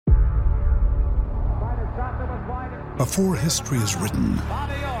Before history is written,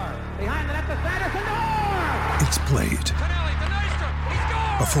 it's played.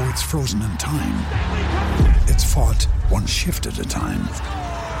 Before it's frozen in time, it's fought one shift at a time.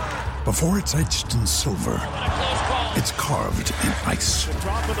 Before it's etched in silver, it's carved in ice.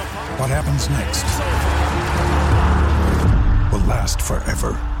 What happens next will last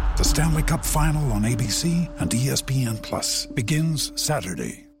forever. The Stanley Cup Final on ABC and ESPN Plus begins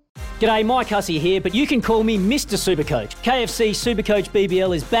Saturday. G'day, Mike Hussey here, but you can call me Mr. Supercoach. KFC Supercoach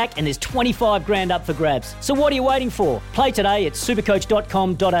BBL is back and there's 25 grand up for grabs. So what are you waiting for? Play today at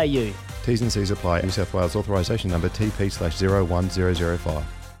supercoach.com.au. T's and C's apply. New South Wales authorisation number TP/01005.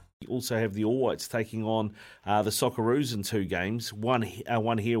 We also have the All Whites taking on the Socceroos in two games. One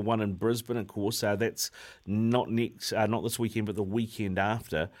here, one in Brisbane, of course. That's not this weekend, but the weekend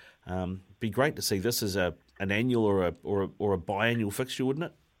after. Be great to see this as an annual or a biannual fixture, wouldn't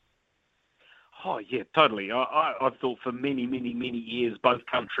it? Oh, yeah, totally. I've thought for many, many, many years both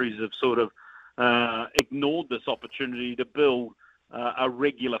countries have sort of ignored this opportunity to build a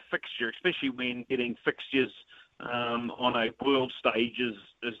regular fixture, especially when getting fixtures on a world stage is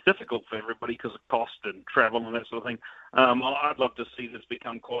difficult for everybody because of cost and travel and that sort of thing. I'd love to see this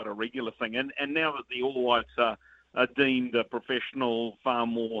become quite a regular thing. And now that the All Whites are deemed a professional, far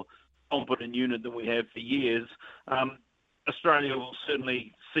more competent unit than we have for years, Australia will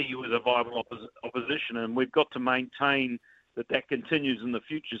certainly see you as a viable opposition, and we've got to maintain that continues in the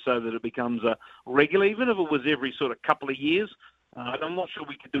future so that it becomes a regular, even if it was every sort of couple of years. I'm not sure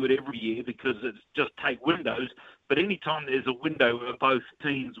we could do it every year because it's just take windows, but anytime there's a window of both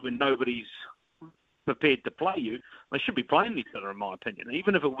teams when nobody's prepared to play you, they should be playing each other, in my opinion.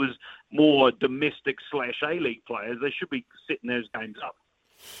 Even if it was more domestic / A-League players, they should be setting those games up.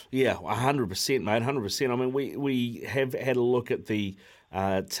 Yeah, 100%, mate, 100%. I mean, we have had a look at the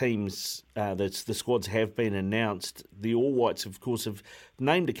teams, the squads have been announced. The All Whites, of course, have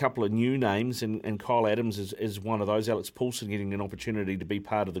named a couple of new names, and Kyle Adams is one of those. Alex Paulson getting an opportunity to be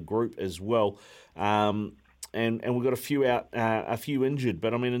part of the group as well. And we've got a few out, a few injured.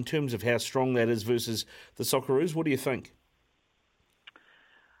 But, I mean, in terms of how strong that is versus the Socceroos, what do you think?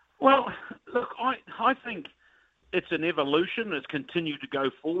 Well, look, I think it's an evolution. It's continued to go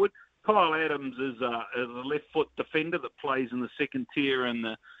forward. Kyle Adams is a left-foot defender that plays in the second tier in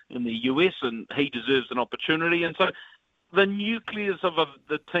the US, and he deserves an opportunity. And so the nucleus of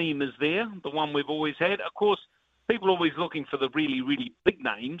the team is there, the one we've always had. Of course, people are always looking for the really, really big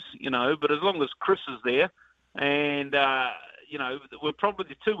names, but as long as Chris is there, and, we're probably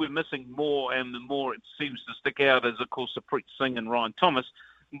the two we're missing more, and the more it seems to stick out is, of course, Preet Singh and Ryan Thomas.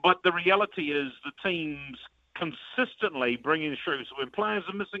 But the reality is the team's consistently bringing through. So when players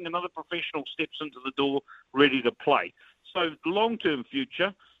are missing, another professional steps into the door ready to play. So the long-term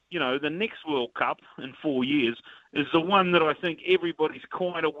future, the next World Cup in 4 years is the one that I think everybody's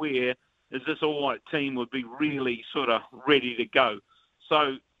quite aware is this All White team would be really sort of ready to go.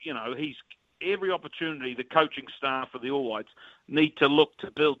 So, he's every opportunity, the coaching staff of the All Whites need to look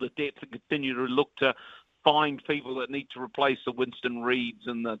to build the depth and continue to look to find people that need to replace the Winston Reeds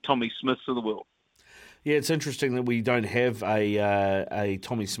and the Tommy Smiths of the world. Yeah, it's interesting that we don't have a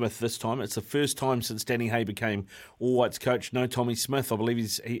Tommy Smith this time. It's the first time since Danny Hay became All Whites coach. No Tommy Smith. I believe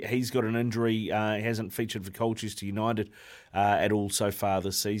he's got an injury. He hasn't featured for Colchester United at all so far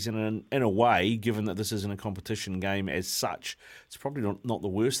this season. And in a way, given that this isn't a competition game as such, it's probably not the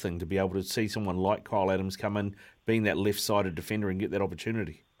worst thing to be able to see someone like Kyle Adams come in, being that left-sided defender and get that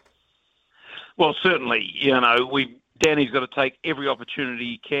opportunity. Well, certainly, Danny's got to take every opportunity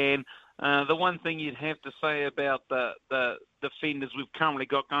he can. The one thing you'd have to say about the defenders we've currently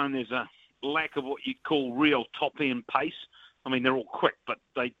got going, there's a lack of what you'd call real top-end pace. I mean, they're all quick, but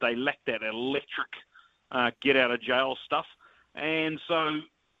they lack that electric get-out-of-jail stuff. And so,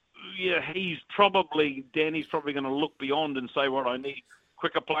 yeah, Danny's probably going to look beyond and say, I need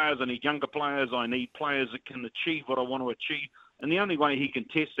quicker players, I need younger players, I need players that can achieve what I want to achieve. And the only way he can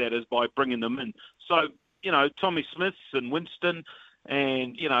test that is by bringing them in. So, Tommy Smiths and Winston,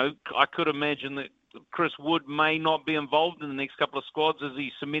 and, I could imagine that Chris Wood may not be involved in the next couple of squads as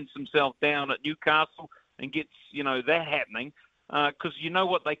he cements himself down at Newcastle and gets, that happening, because you know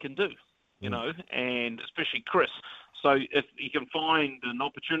what they can do, and especially Chris. So if he can find an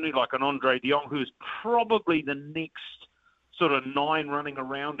opportunity like an Andre de Jong, who's probably the next sort of 9 running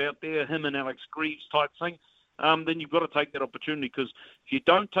around out there, him and Alex Greaves type thing, then you've got to take that opportunity, because if you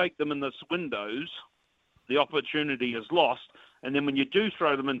don't take them in this windows, the opportunity is lost. And then when you do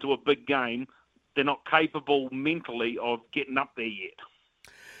throw them into a big game, they're not capable mentally of getting up there yet.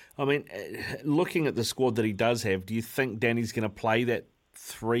 I mean, looking at the squad that he does have, do you think Danny's going to play that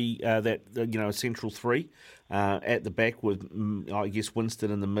three, a central three at the back with, I guess,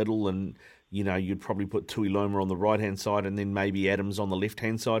 Winston in the middle, and you'd probably put Tui Loma on the right-hand side and then maybe Adams on the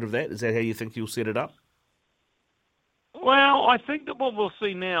left-hand side of that. Is that how you think you'll set it up? Well, I think that what we'll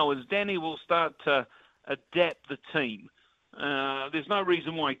see now is Danny will start to adapt the team. There's no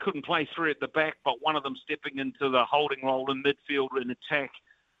reason why he couldn't play three at the back, but one of them stepping into the holding role in midfield in attack.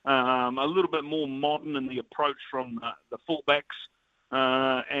 A little bit more modern in the approach from the fullbacks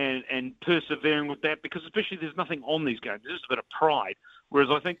and persevering with that, because especially there's nothing on these games. There's just a bit of pride. Whereas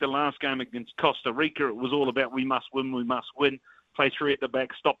I think the last game against Costa Rica, it was all about we must win, play three at the back,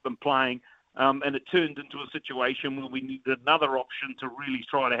 stop them playing. And it turned into a situation where we needed another option to really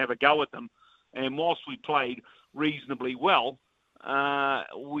try to have a go at them. And whilst we played reasonably well,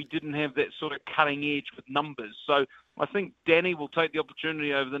 we didn't have that sort of cutting edge with numbers. So I think Danny will take the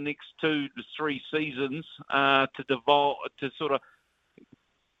opportunity over the next 2 to 3 seasons to sort of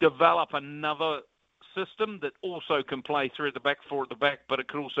develop another system that also can play 3 at the back, 4 at the back, but it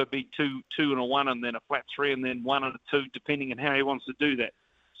could also be 2 and a 1 and then a flat 3 and then 1 and a 2, depending on how he wants to do that.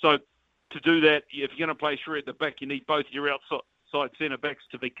 So to do that, if you're going to play 3 at the back, you need both your outside centre-backs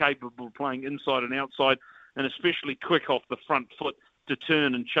to be capable of playing inside and outside, and especially quick off the front foot to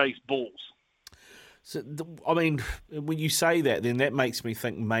turn and chase balls. So, when you say that, then that makes me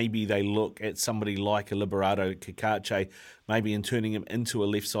think maybe they look at somebody like a Liberato Cacace, maybe in turning him into a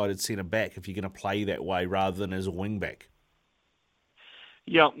left-sided centre-back if you're going to play that way rather than as a wing-back.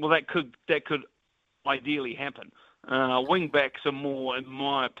 Yeah, well, that could ideally happen. Wing-backs are more, in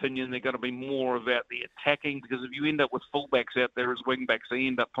my opinion, they're going to be more about the attacking, because if you end up with full-backs out there as wing-backs, they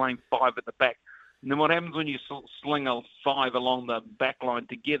end up playing 5 at the back. And then what happens when you sling a 5 along the back line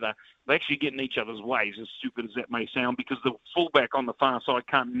together, they actually get in each other's ways, as stupid as that may sound, because the fullback on the far side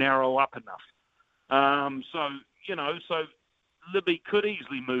can't narrow up enough. So Libby could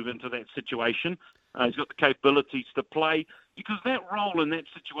easily move into that situation. He's got the capabilities to play, because that role in that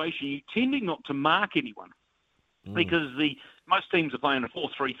situation, you're tending not to mark anyone, because most teams are playing a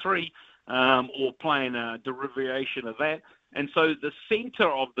 4-3-3 or playing a derivation of that. And so the centre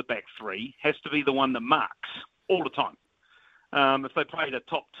of the back three has to be the one that marks all the time. If they played a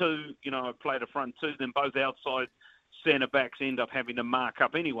top 2, played a front 2, then both outside centre-backs end up having to mark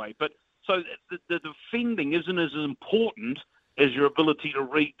up anyway. But so the defending isn't as important as your ability to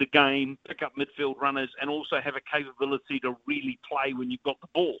read the game, pick up midfield runners, and also have a capability to really play when you've got the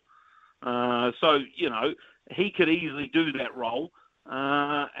ball. He could easily do that role,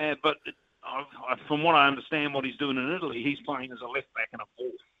 but from what I understand, what he's doing in Italy, he's playing as a left back and a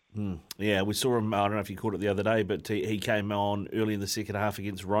forward. Yeah, we saw him, I don't know if you caught it the other day, but he came on early in the second half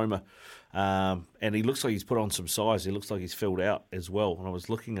against Roma, and he looks like he's put on some size. He looks like he's filled out as well. And I was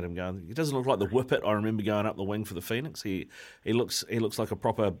looking at him going, he doesn't look like the whippet I remember going up the wing for the Phoenix. He looks like a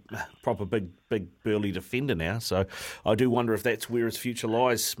proper big burly defender now. So I do wonder if that's where his future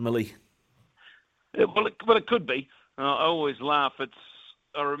lies, Millie. Well, it could be. I always laugh.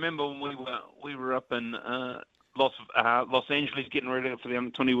 I remember when we were up in Los Angeles getting ready for the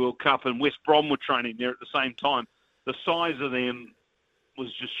Under-20 World Cup, and West Brom were training there at the same time. The size of them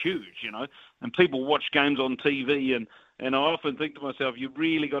was just huge, and people watch games on TV, and I often think to myself, you've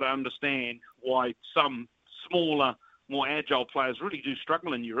really got to understand why some smaller, more agile players really do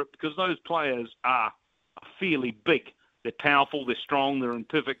struggle in Europe, because those players are fairly big. They're powerful, they're strong, they're in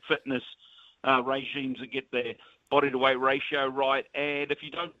perfect fitness regimes that get their body-to-weight ratio right, and if you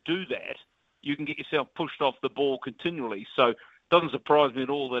don't do that, you can get yourself pushed off the ball continually. So it doesn't surprise me at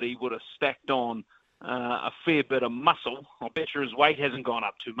all that he would have stacked on a fair bit of muscle. I bet you his weight hasn't gone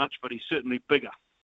up too much, but he's certainly bigger.